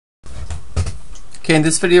Okay, in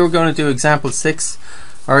this video we're going to do example 6,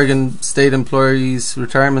 Oregon State Employees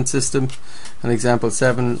Retirement System, and example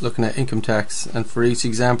 7, looking at income tax. And for each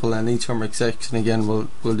example and each homework section, again, we'll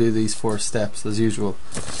do these 4 steps as usual.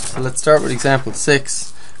 So let's start with example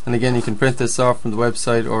 6, and again, you can print this off from the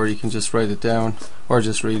website, or you can just write it down, or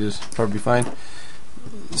just read it, probably fine.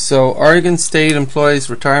 So Oregon State Employees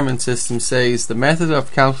Retirement System says the method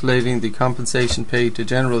of calculating the compensation paid to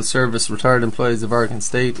general service retired employees of Oregon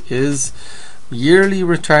State is yearly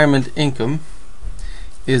retirement income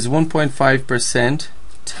is 1.5%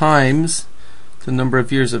 times the number of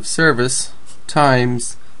years of service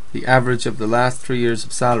times the average of the last 3 years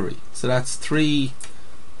of salary. So that's 3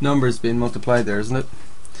 numbers being multiplied there, isn't it?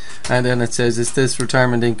 And then it says, is this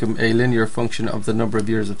retirement income a linear function of the number of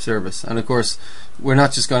years of service? And of course, we're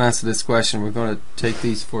not just going to answer this question, we're going to take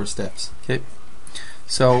these 4 steps. Okay.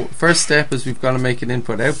 So first step is we've got to make an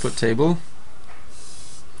input-output table.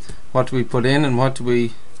 What do we put in, and what's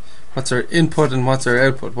our input and what's our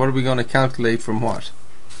output? What are we going to calculate from what?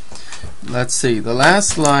 Let's see. The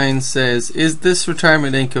last line says, is this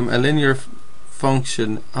retirement income a linear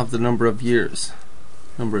function of the number of years?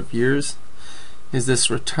 Number of years. Is this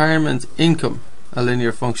retirement income a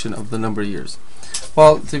linear function of the number of years?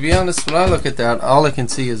 Well, to be honest, when I look at that, all I can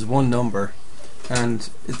see is one number, and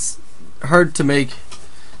it's hard to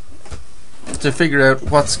figure out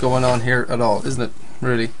what's going on here at all, isn't it?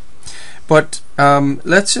 Really. But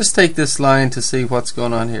let's just take this line to see what's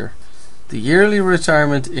going on here. The yearly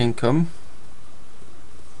retirement income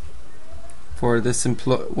for this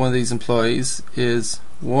one of these employees is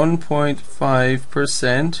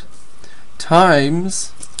 1.5%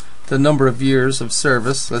 times the number of years of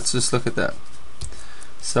service. Let's just look at that.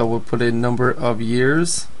 So we'll put in number of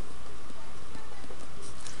years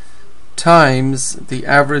times the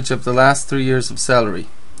average of the last 3 years of salary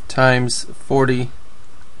times 40.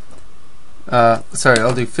 Sorry,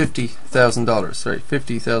 I'll do $50,000. Sorry,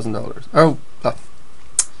 $50,000. Oh,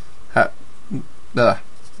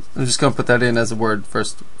 I'm just going to put that in as a word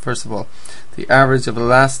first of all. The average of the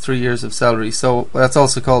last 3 years of salary. So that's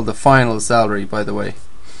also called the final salary, by the way.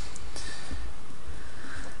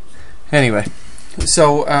 Anyway,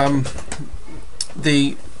 so on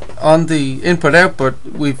the input output,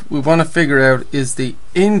 we want to figure out, is the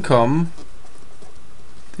income,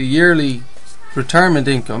 the yearly retirement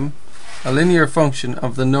income, a linear function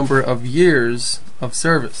of the number of years of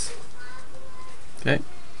service. Okay.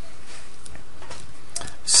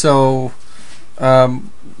 So, but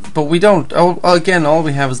we don't. Again, all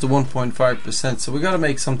we have is the 1.5%. So we got to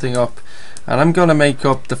make something up, and I'm going to make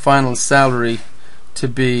up the final salary to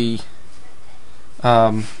be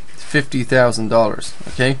 $50,000.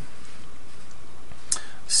 Okay.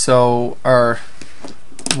 So our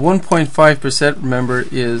 1.5%, remember,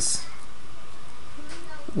 is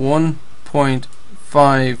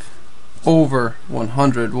 1.5 over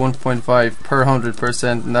 100, 1.5 per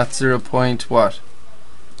 100%, and that's 0. What?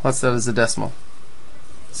 What's that as a decimal?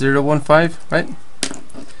 0.015, right?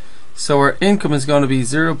 So our income is going to be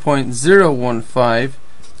 0.015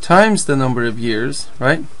 times the number of years,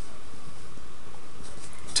 right?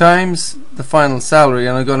 Times the final salary,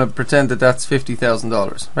 and I'm going to pretend that that's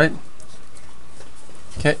 $50,000, right?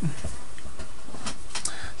 Okay.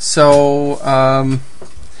 So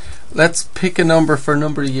let's pick a number for a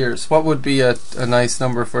number of years. What would be a nice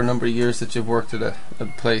number for a number of years that you've worked at a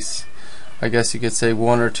place? I guess you could say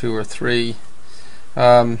 1 or 2 or 3.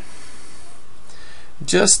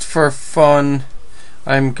 Just for fun,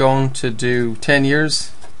 I'm going to do 10 years,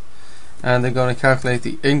 and I'm going to calculate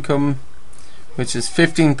the income, which is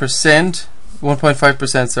 15%,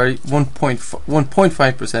 1.5%, sorry,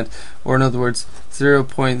 1.5%, or in other words,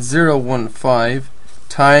 0.015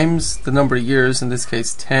 times the number of years, in this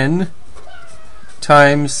case 10,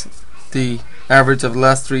 times the average of the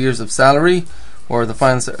last 3 years of salary, or the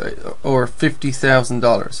final, or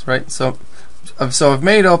 $50,000, right? So I've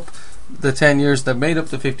made up the 10 years, I've made up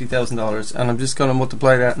the $50,000, and I'm just going to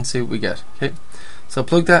multiply that and see what we get. Okay, so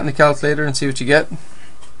plug that in the calculator and see what you get.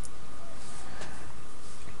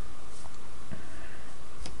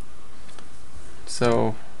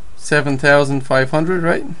 So 7,500,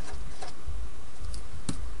 right?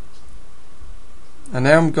 And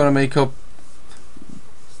now I'm going to make up,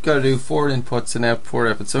 got to do 4 inputs and out 4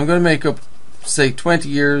 outputs. So I'm going to make up, say, 20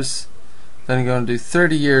 years, then I'm going to do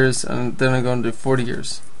 30 years, and then I'm going to do 40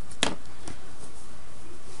 years.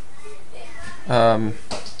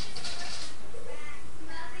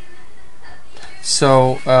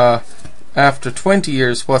 So after 20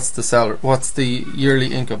 years, what's the salary? What's the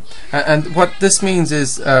yearly income? And what this means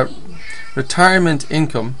is retirement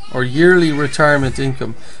income, or yearly retirement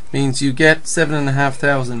income, means you get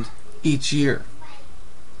 7,500 each year.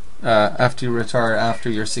 after you retire after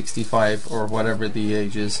you're 65 or whatever the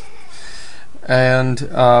age is. And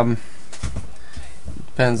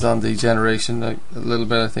depends on the generation a little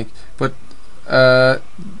bit, I think. But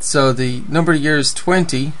so the number of years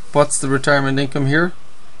 20. What's the retirement income here?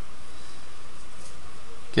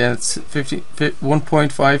 Again, it's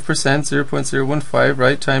 1.5%, 0.015,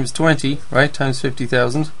 right, times 20, right, times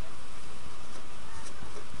 50,000.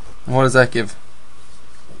 And what does that give?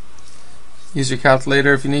 Use your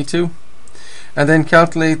calculator if you need to, and then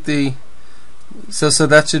calculate the. So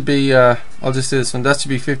that should be. I'll just do this one. That should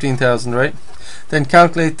be 15,000, right? Then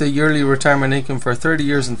calculate the yearly retirement income for 30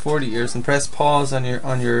 years and 40 years, and press pause on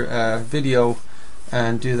your video,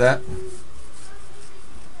 and do that.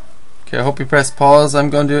 Okay, I hope you press pause. I'm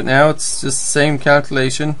going to do it now. It's just the same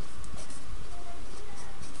calculation.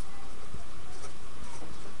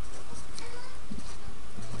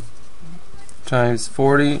 Times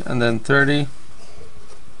 40 and then 30.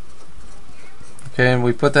 Okay, and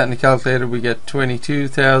we put that in the calculator. We get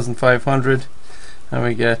 22,500, and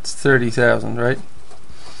we get 30,000, right?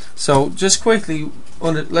 So just quickly,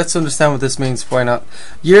 let's understand what this means. Why not?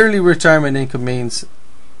 Yearly retirement income means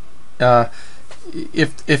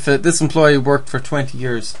if this employee worked for 20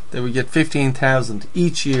 years, they would get 15,000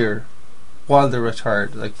 each year while they're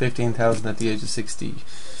retired, like 15,000 at the age of 60,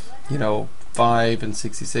 5 and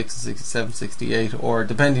 66 and 67, 68, or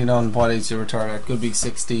depending on what age they retire at, could be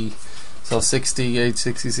 60. So 60, age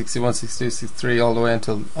 60, 61, 62, 63, all the way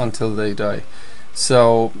until they die.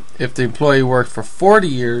 So if the employee worked for 40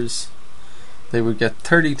 years, they would get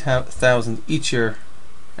 30,000 each year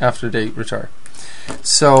after they retire.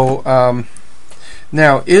 So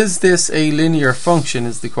now, is this a linear function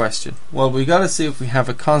is the question. Well, we got to see if we have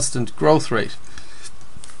a constant growth rate.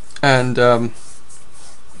 And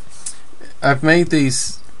I've made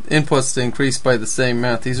these inputs to increase by the same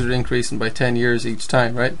amount. These are increasing by 10 years each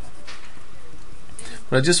time, right?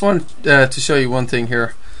 But I just want to show you one thing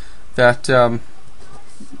here, that how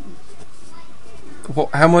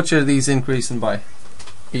much are these increasing by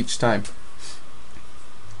each time?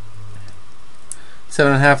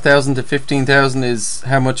 7,500 to 15,000 is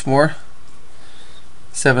how much more?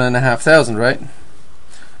 7,500, right?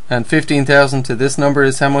 And 15,000 to this number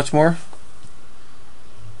is how much more?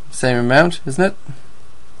 Same amount, isn't it?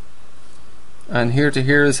 And here to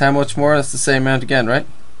here is how much more? That's the same amount again, right?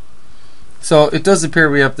 So it does appear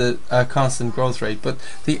we have the constant growth rate, but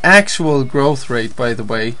the actual growth rate, by the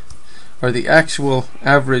way, or the actual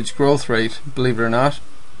average growth rate, believe it or not,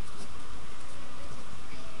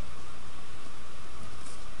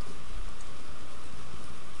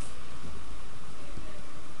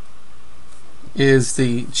 is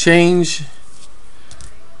the change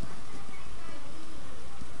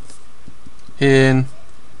in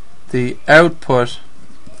the output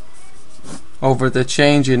over the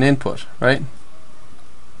change in input, right?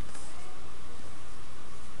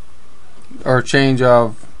 Or change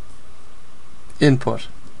of input,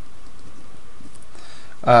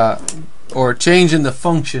 or change in the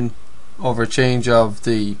function over change of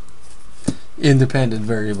the independent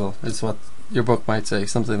variable is what your book might say,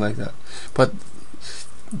 something like that. But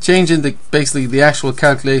change in the basically the actual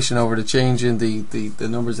calculation over the change in the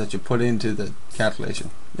numbers that you put into the calculation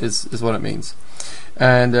is what it means.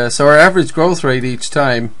 And so our average growth rate each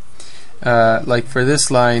time, like for this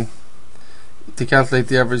line, to calculate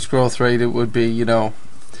the average growth rate, it would be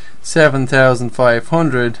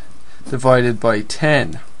 7,500 divided by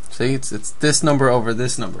 10. See, it's this number over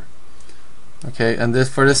this number. Okay, and this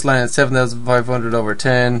for this line it's 7,500 over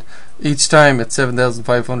 10. Each time it's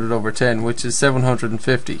 7,500 over 10, which is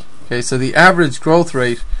 750. Okay, so the average growth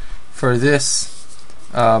rate for this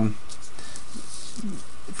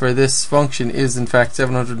function is in fact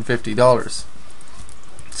 $750.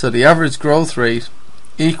 So the average growth rate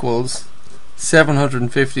equals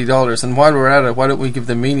 $750. And while we're at it, why don't we give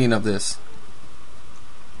the meaning of this?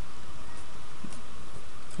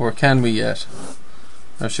 Or can we yet?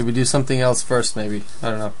 Or should we do something else first, maybe?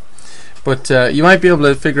 I don't know. But you might be able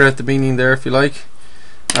to figure out the meaning there if you like.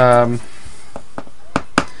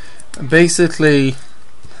 Basically,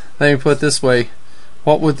 let me put it this way.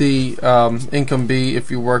 What would the income be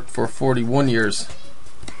if you worked for 41 years?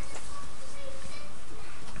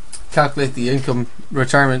 Calculate the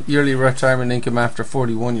yearly retirement income after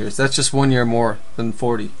 41 years. That's just 1 year more than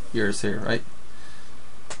 40 years here, right?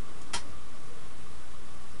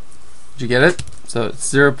 Did you get it? So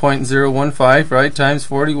it's 0.015, right, times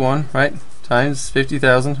 41, right, times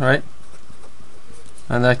 50,000, right,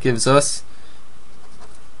 and that gives us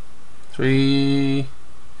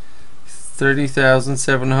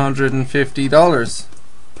 $30,750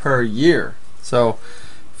 per year. So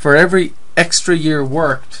for every extra year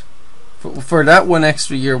worked For that one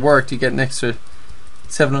extra year worked, you get an extra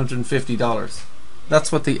 $750.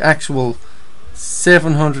 That's what the actual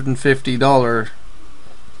 $750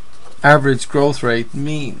 average growth rate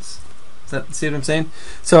means. See what I'm saying?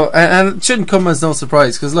 So, and it shouldn't come as no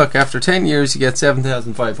surprise, because look, after 10 years you get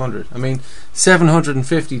 7,500. I mean,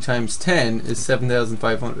 750 times 10 is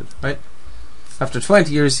 7,500, right? After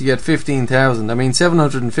 20 years you get 15,000. I mean,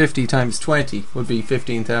 750 times 20 would be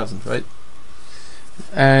 15,000, right?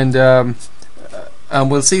 And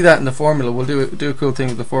we'll see that in the formula. We'll do a cool thing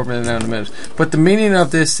with the formula now in a minute. But the meaning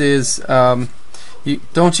of this is,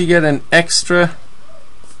 don't you get an extra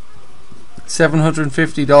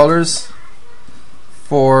 $750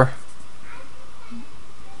 for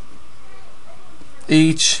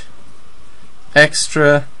each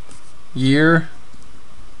extra year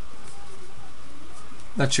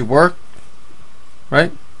that you work,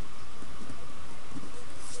 right?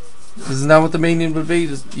 Isn't that what the meaning would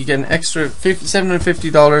be? You get an extra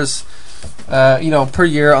 $750 per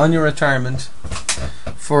year on your retirement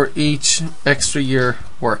for each extra year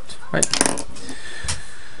worked, right?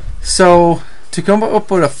 So to come up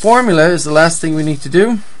with a formula is the last thing we need to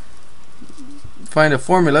do. Find a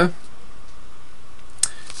formula.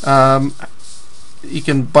 You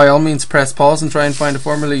can by all means press pause and try and find a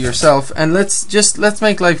formula yourself, and let's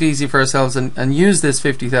make life easy for ourselves and use this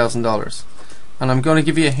 $50,000. And I'm going to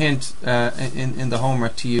give you a hint in the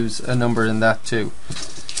homework to use a number in that too.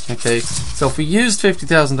 Okay, so if we used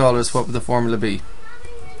 $50,000, what would the formula be?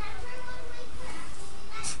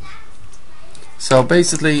 So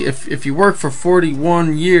basically, if you work for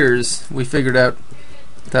 41 years, we figured out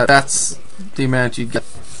that that's the amount you get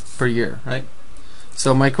per year, right?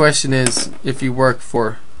 So my question is, if you work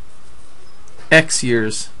for X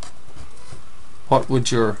years, what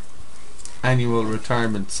would your annual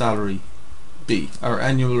retirement salary be, or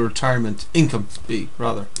annual retirement income be,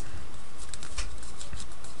 rather?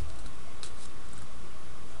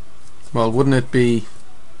 Well, wouldn't it be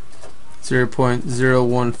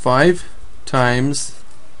 0.015 times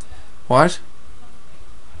what?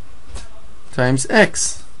 Times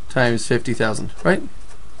X times 50,000, right?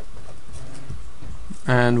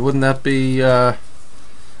 And wouldn't that be and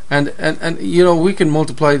we can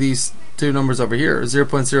multiply these two numbers over here,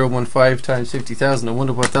 0.015 times 50,000. I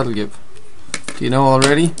wonder what that'll give. Do you know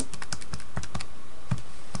already?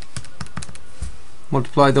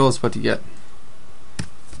 Multiply those, what do you get?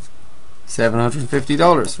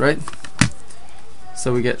 $750, right?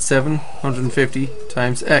 So we get 750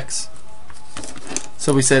 times X.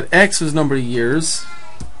 So we said X was number of years,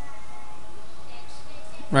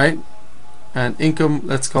 right? And income,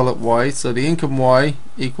 let's call it Y. So the income Y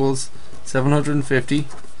equals 750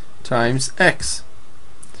 times X.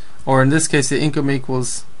 Or in this case, the income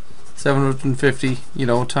equals 750,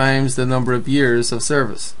 times the number of years of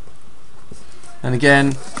service. And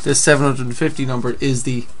again, this 750 number is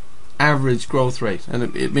the average growth rate,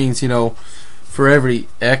 and it means, for every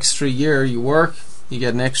extra year you work, you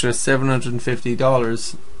get an extra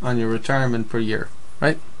 $750 on your retirement per year,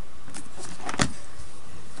 right?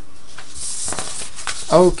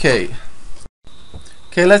 Okay,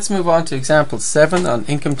 let's move on to example 7 on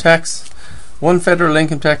income tax. One federal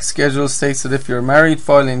income tax schedule states that if you're married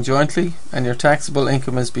filing jointly and your taxable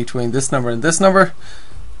income is between this number and this number,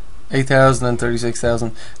 8,000 and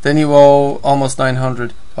 36,000, then you owe almost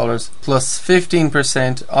 $900 plus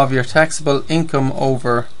 15% of your taxable income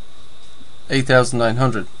over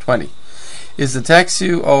 8,920. Is the tax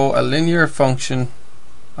you owe a linear function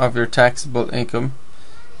of your taxable income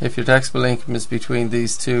if your taxable income is between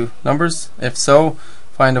these two numbers? If so,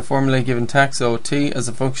 find a formula given tax OT as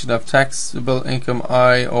a function of taxable income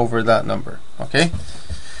I over that number. Okay,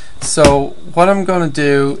 so what I'm going to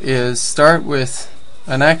do is start with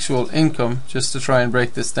an actual income, just to try and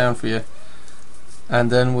break this down for you, and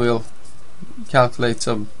then we'll calculate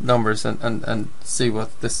some numbers and see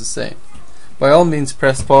what this is saying. By all means,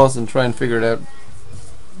 press pause and try and figure it out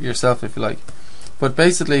yourself if you like. But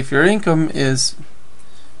basically, if your income is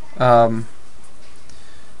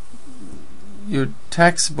your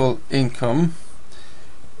taxable income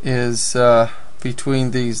is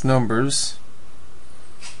between these numbers.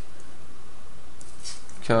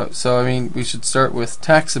 Okay, so I mean, we should start with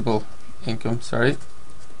taxable income. Sorry.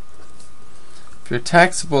 If your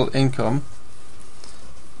taxable income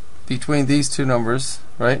between these two numbers,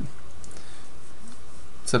 right?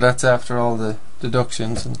 So that's after all the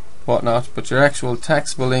deductions and whatnot. But your actual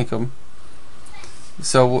taxable income.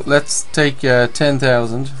 So let's take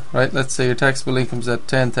 10,000, right? Let's say your taxable income's at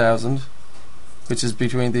 10,000, which is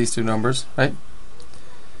between these two numbers, right?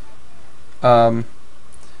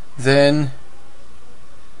 Then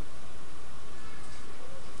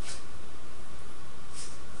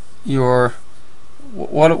your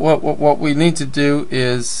what we need to do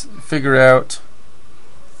is figure out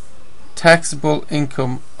taxable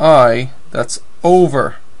income I that's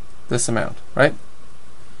over this amount, right?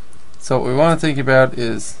 So what we want to think about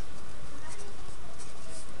is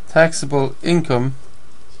taxable income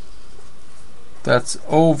that's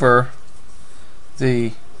over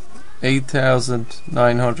the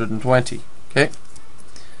 8,920. Okay,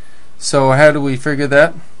 so how do we figure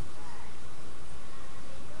that?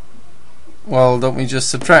 Well, don't we just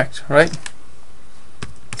subtract, right?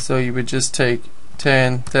 So you would just take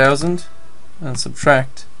 10,000 and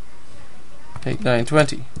subtract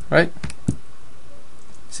 8,920, right?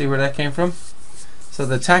 See where that came from? So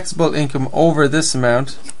the taxable income over this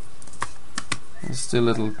amount, let's do a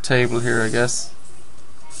little table here, I guess,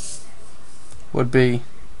 would be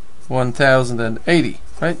 1,080,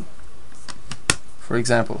 right? For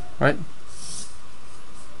example, right?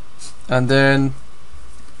 And then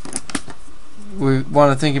we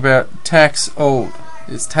want to think about tax owed.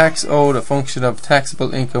 Is tax owed a function of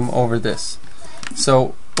taxable income over this?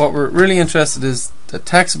 So what we're really interested in is the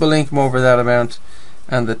taxable income over that amount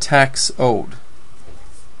and the tax owed.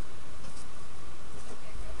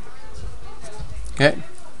 Okay,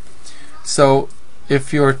 so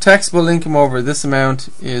if your taxable income over this amount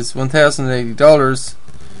is $1,080,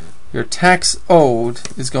 your tax owed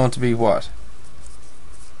is going to be what?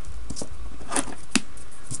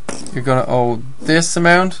 You're going to owe this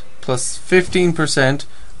amount plus 15%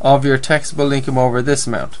 of your taxable income over this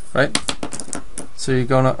amount, right? So you're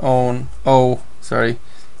going to owe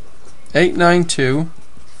 892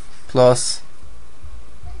 plus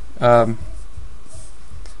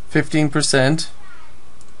 15%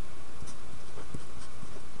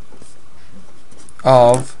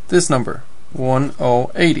 of this number,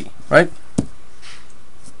 1080, right?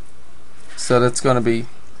 So that's going to be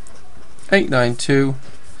 892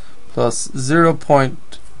 plus 0.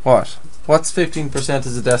 What? What's 15%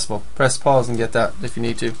 as a decimal? Press pause and get that if you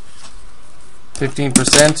need to.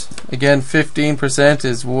 15%, again 15%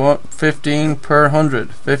 is 15 per 100,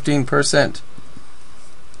 15%,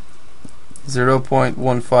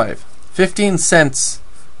 0.15. 15 cents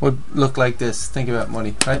would look like this. Think about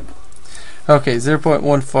money, right? Okay,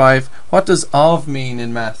 0.15. What does of mean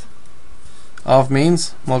in math? Of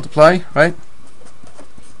means multiply, right?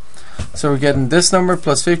 So we're getting this number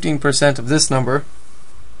plus 15% of this number.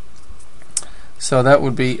 So that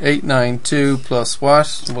would be 892 plus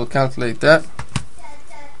what? We'll calculate that.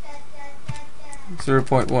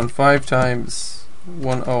 0.15 times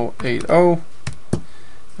 1080,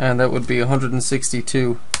 and that would be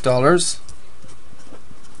 $162.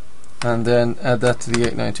 And then add that to the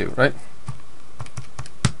 892, right?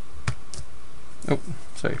 Oh,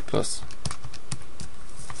 sorry, plus.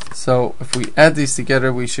 So if we add these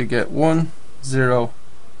together, we should get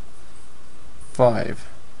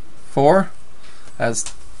 1054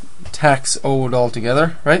 as tax owed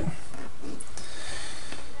altogether, right?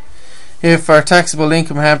 If our taxable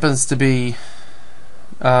income happens to be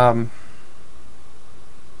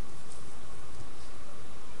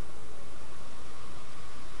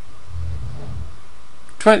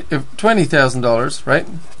 $20,000, right?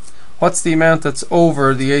 What's the amount that's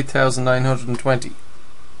over the 8,920?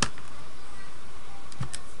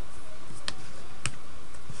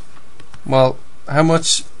 Well, how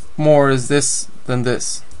much more is this than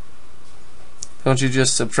this? Don't you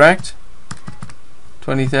just subtract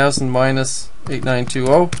 20,000 minus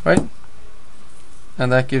 8,920, right?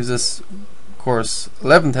 And that gives us, of course,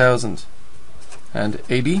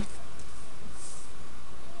 11,080,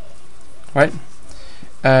 right?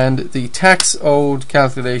 And the tax owed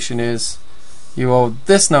calculation is you owe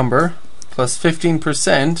this number plus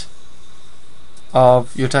 15%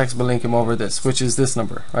 of your taxable income over this, which is this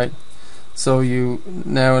number, right? So you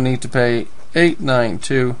now need to pay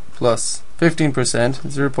 892 plus 15%,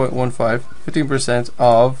 0.15, 15%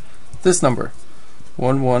 of this number,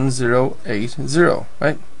 11080,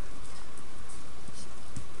 right?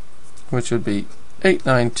 Which would be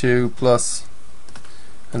 892 plus,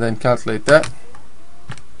 and then calculate that,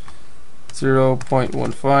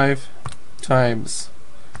 0.15 times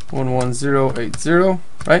 11080,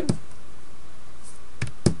 right?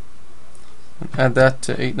 And add that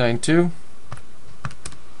to 892.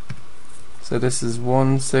 So this is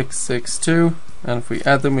 1662, and if we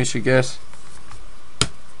add them, we should get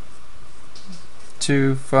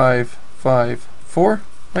 2554,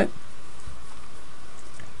 right?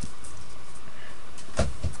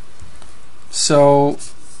 So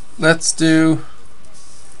let's do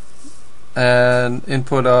an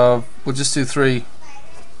input of, we'll just do 3,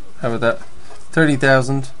 how about that,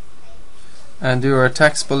 30,000, and do our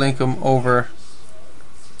taxable income over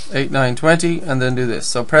 8920, and then do this.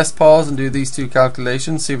 So press pause and do these two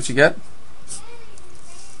calculations, see what you get.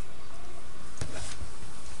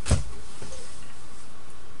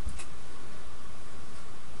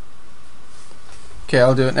 Okay,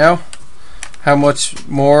 I'll do it now. How much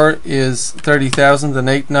more is 30,000 than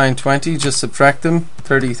 8920? Just subtract them.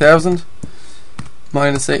 30,000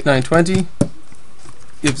 minus 8920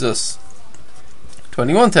 gives us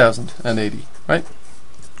 21,080, right?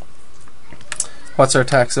 What's our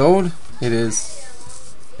tax owed? It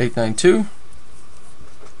is 892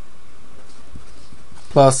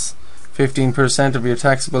 plus 15% of your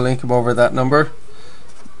taxable income over that number.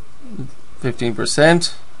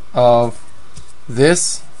 15% of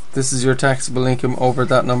this is your taxable income over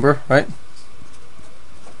that number, right?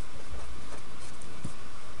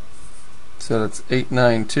 So that's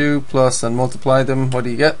 892 plus, and multiply them. What do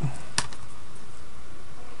you get?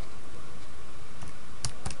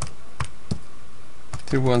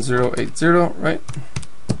 $21080, right?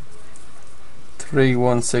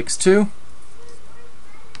 3162,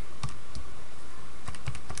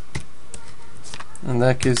 and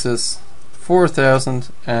that gives us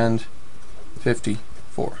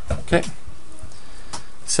 4,054. Okay,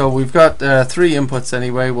 so we've got 3 inputs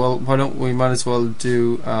anyway. Well, why don't we might as well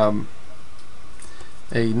do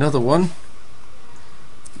another one,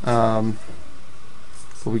 but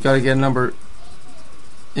we got to get a number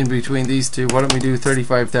in between these two. Why don't we do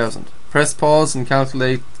 35,000? Press pause and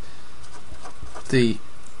calculate the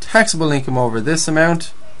taxable income over this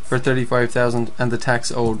amount for 35,000 and the tax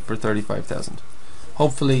owed for 35,000.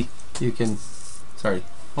 Hopefully you can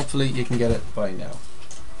get it by now.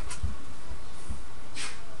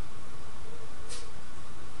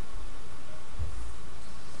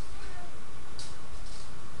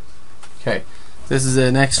 Okay, this is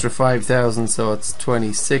an extra 5,000, so it's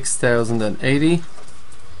 26,080.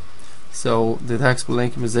 So the taxable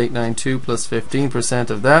income is 892 plus 15%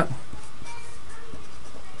 of that.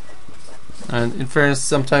 And in fairness,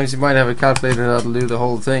 sometimes you might have a calculator that'll do the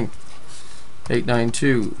whole thing.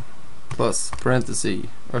 892 plus parenthesis,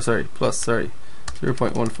 or sorry, plus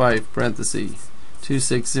 0.15 parenthesis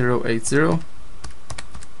 26080.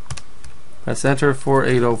 Press enter.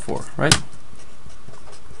 4804, right?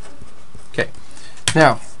 Okay,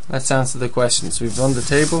 now let's answer the questions. We've done the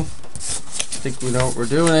table. I think we know what we're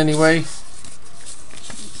doing anyway.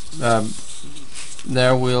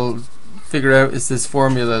 Now we'll figure out, is this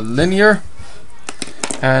formula linear?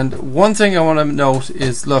 And one thing I want to note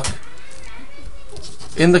is, look,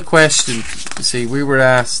 in the question, you see, we were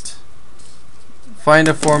asked find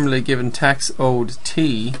a formula given tax owed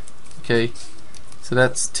T. Okay, so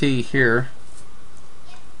that's T here,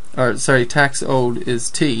 or sorry, tax owed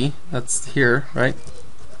is T, that's here, right,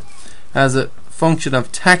 as a function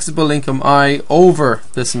of taxable income I over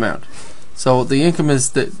this amount. So the income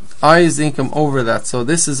is the I is the income over that, so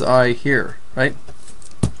this is I here, right?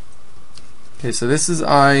 Okay, so this is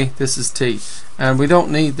I, this is T, and we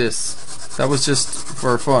don't need this. That was just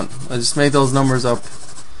for fun. I just made those numbers up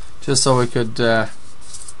just so we could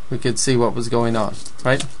see what was going on,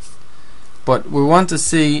 right? But we want to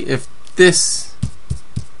see if this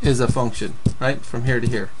is a function, right, from here to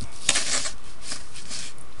here.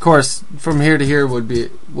 Of course, from here to here would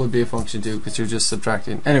be a function too, because you're just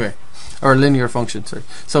subtracting anyway, or a linear function. Sorry.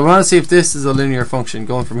 So we want to see if this is a linear function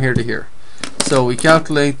going from here to here. So we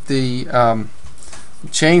calculate the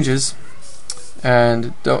changes,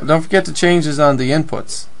 and don't forget the changes on the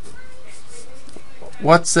inputs.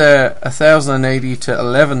 What's 1,080 to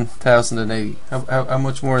 11,080? How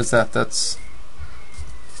much more is that? That's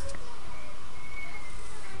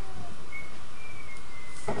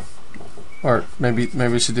or maybe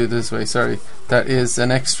we should do it this way. Sorry, that is an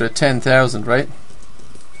extra 10,000, right?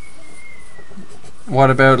 What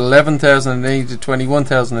about 11,080 to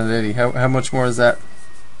 21,080? How much more is that?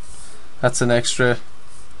 That's an extra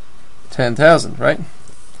 10,000, right?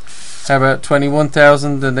 How about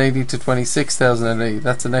 21,080 to 26,080?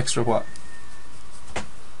 That's an extra what?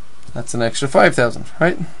 That's an extra 5,000,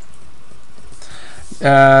 right?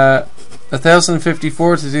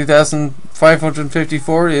 1,054 to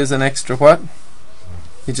 2,554 is an extra what?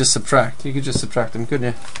 You just subtract. You could just subtract them,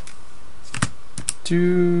 couldn't you?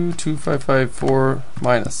 2,554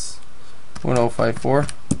 minus 1,054.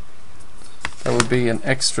 That would be an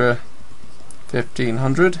extra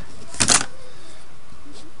 1,500.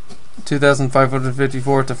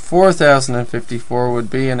 2,554 to 4,054 would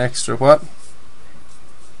be an extra what?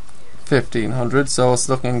 1,500. So it's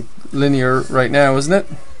looking linear right now, isn't it?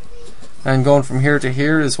 And going from here to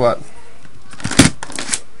here is what?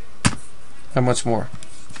 How much more?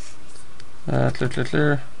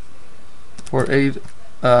 Clear. For 8.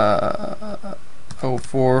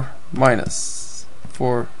 604 minus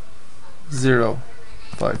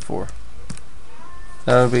 4054.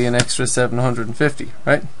 That would be an extra 750,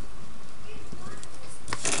 right?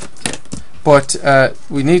 But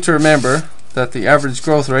we need to remember that the average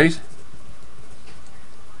growth rate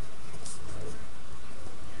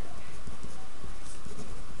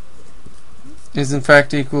is in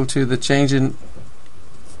fact equal to the change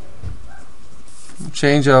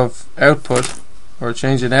of output, or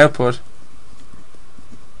change in output,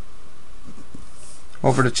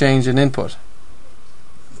 over the change in input.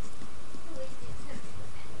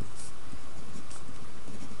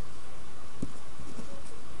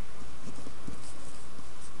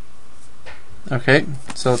 Okay,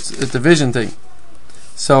 so it's a division thing.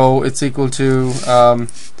 So it's equal to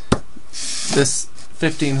this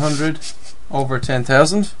 1500 over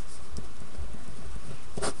 10,000.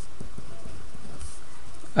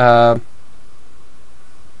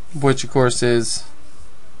 Which of course is,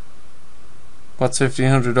 what's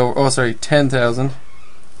 1500 over, oh sorry, 10,000.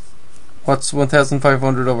 What's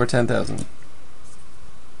 1,500 over 10,000?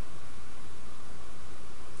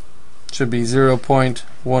 Should be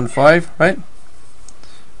 0.15, right?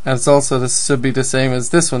 And it's also, this should be the same as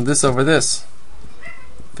this one, this over this.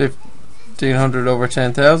 1500 over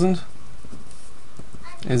 10,000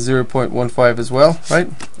 is 0.15 as well, right?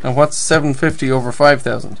 And what's 750 over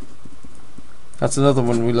 5,000? That's another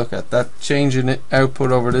one we look at. That change in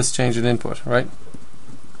output over this change in input, right?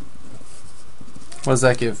 What does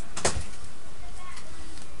that give?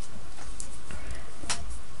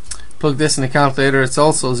 Plug this in a calculator, it's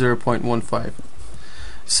also 0.15.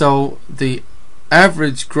 So the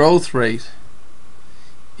average growth rate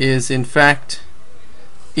is in fact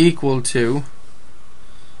equal to,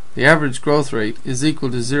 the average growth rate is equal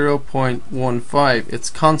to 0.15. It's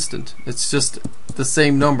constant. It's just the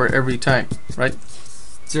same number every time, right?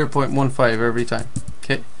 0.15 every time.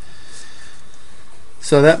 Okay.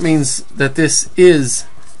 So that means that this is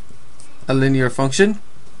a linear function.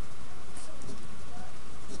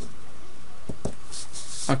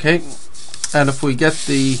 Okay. And if we get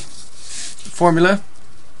the formula,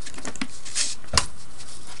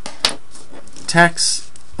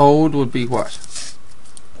 tax owed would be what?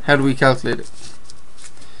 How do we calculate it?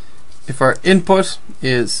 If our input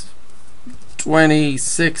is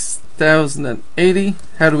 26,080,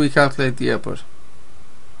 how do we calculate the output?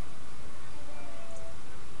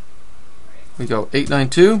 We go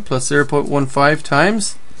 892 plus 0.15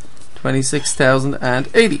 times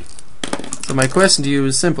 26,080. So my question to you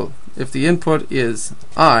is simple. If the input is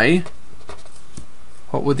I,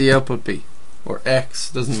 what would the output be? Or X,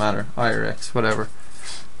 doesn't matter, I or X, whatever.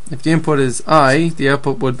 If the input is I, the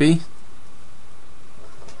output would be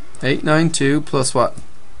 892 plus what?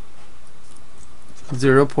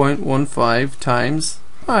 0.15 times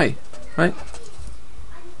I, right?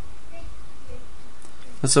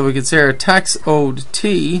 And so we could say our tax owed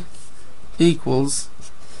T equals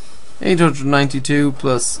 892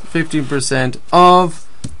 plus 15% of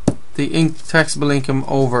the taxable income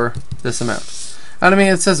over this amount. And I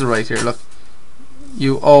mean, it says it right here, look.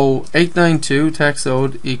 You owe 892, tax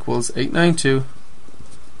owed equals 892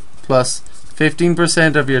 plus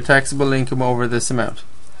 15% of your taxable income over this amount.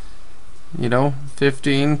 You know,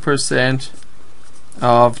 15%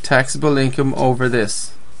 of taxable income over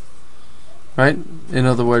this, right? In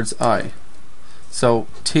other words, I. So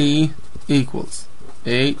T equals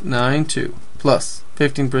 892 plus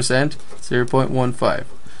 15%, 0.15.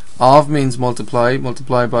 Of means multiply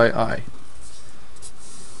by I,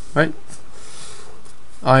 right?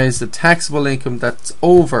 I is the taxable income that's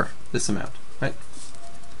over this amount.